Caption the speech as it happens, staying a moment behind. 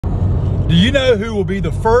Do you know who will be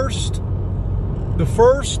the first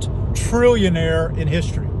trillionaire in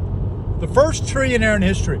history? The first trillionaire in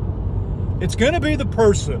history. It's going to be the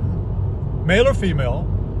person, male or female,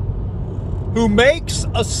 who makes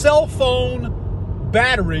a cell phone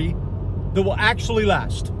battery that will actually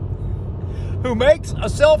last. Who makes a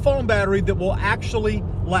cell phone battery that will actually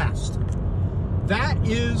last. That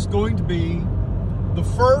is going to be the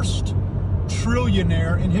first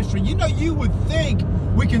trillionaire in history. You know, you would think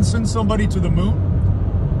we can send somebody to the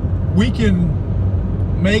moon. We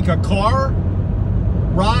can make a car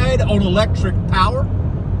ride on electric power.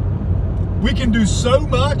 We can do so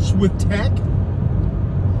much with tech.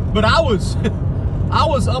 But I was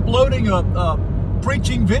uploading a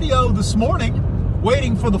preaching video this morning,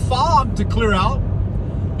 waiting for the fog to clear out,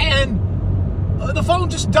 and the phone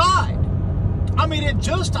just died. I mean, it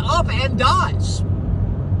just up and dies.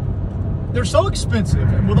 They're so expensive,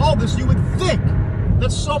 and with all this, you would think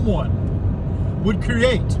that someone would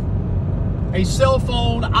create a cell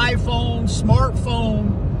phone, iPhone,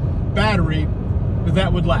 smartphone battery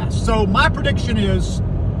that would last. So my prediction is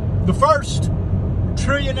the first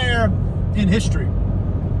trillionaire in history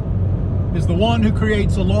is the one who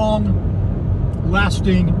creates a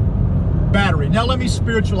long-lasting battery. Now let me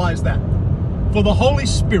spiritualize that. For the Holy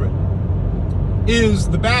Spirit is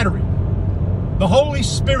the battery. The Holy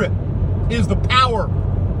Spirit is the power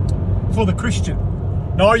for the Christian.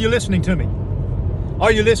 Now, are you listening to me?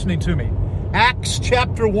 Are you listening to me? Acts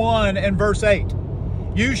chapter 1 and verse 8.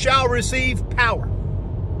 You shall receive power.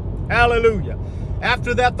 Hallelujah.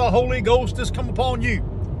 After that, the Holy Ghost has come upon you,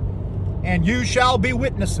 and you shall be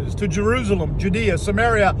witnesses to Jerusalem, Judea,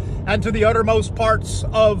 Samaria, and to the uttermost parts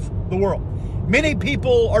of the world. Many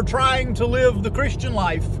people are trying to live the Christian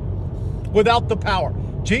life without the power.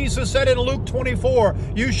 Jesus said in Luke 24,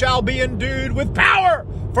 you shall be endued with power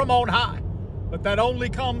from on high. But that only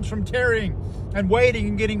comes from tarrying and waiting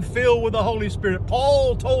and getting filled with the Holy Spirit.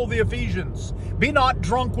 Paul told the Ephesians, be not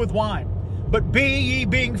drunk with wine, but be ye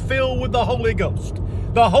being filled with the Holy Ghost.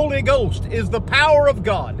 The Holy Ghost is the power of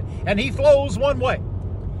God, and he flows one way.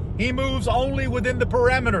 He moves only within the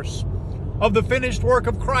parameters of the finished work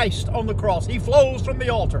of Christ on the cross. He flows from the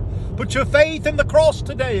altar. Put your faith in the cross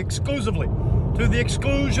today exclusively, to the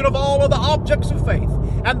exclusion of all of the objects of faith,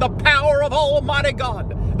 and the power of Almighty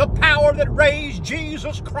God, the power that raised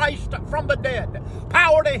Jesus Christ from the dead,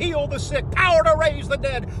 power to heal the sick, power to raise the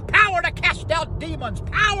dead, power to cast out demons,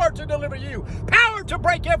 power to deliver you, power to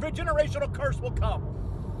break every generational curse will come.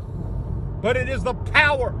 But it is the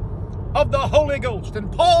power of the Holy Ghost. And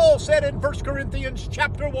Paul said in 1 Corinthians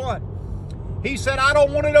chapter 1, he said, I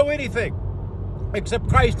don't want to know anything except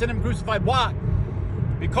Christ and him crucified. Why?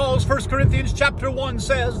 Because 1 Corinthians chapter 1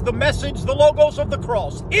 says the message, the logos of the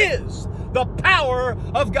cross, is the power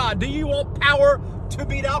of God. Do you want power to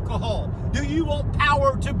beat alcohol? Do you want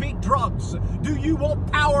power to beat drugs? Do you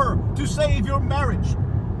want power to save your marriage?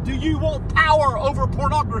 Do you want power over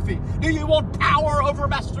pornography? Do you want power over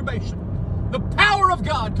masturbation? The power of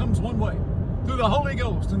God comes one way, through the Holy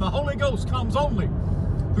Ghost, and the Holy Ghost comes only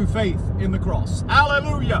through faith in the cross.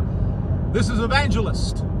 Hallelujah. This is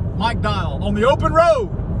Evangelist Mike Dial on the open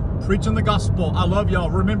road, preaching the gospel. I love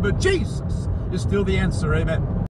y'all. Remember, Jesus is still the answer. Amen.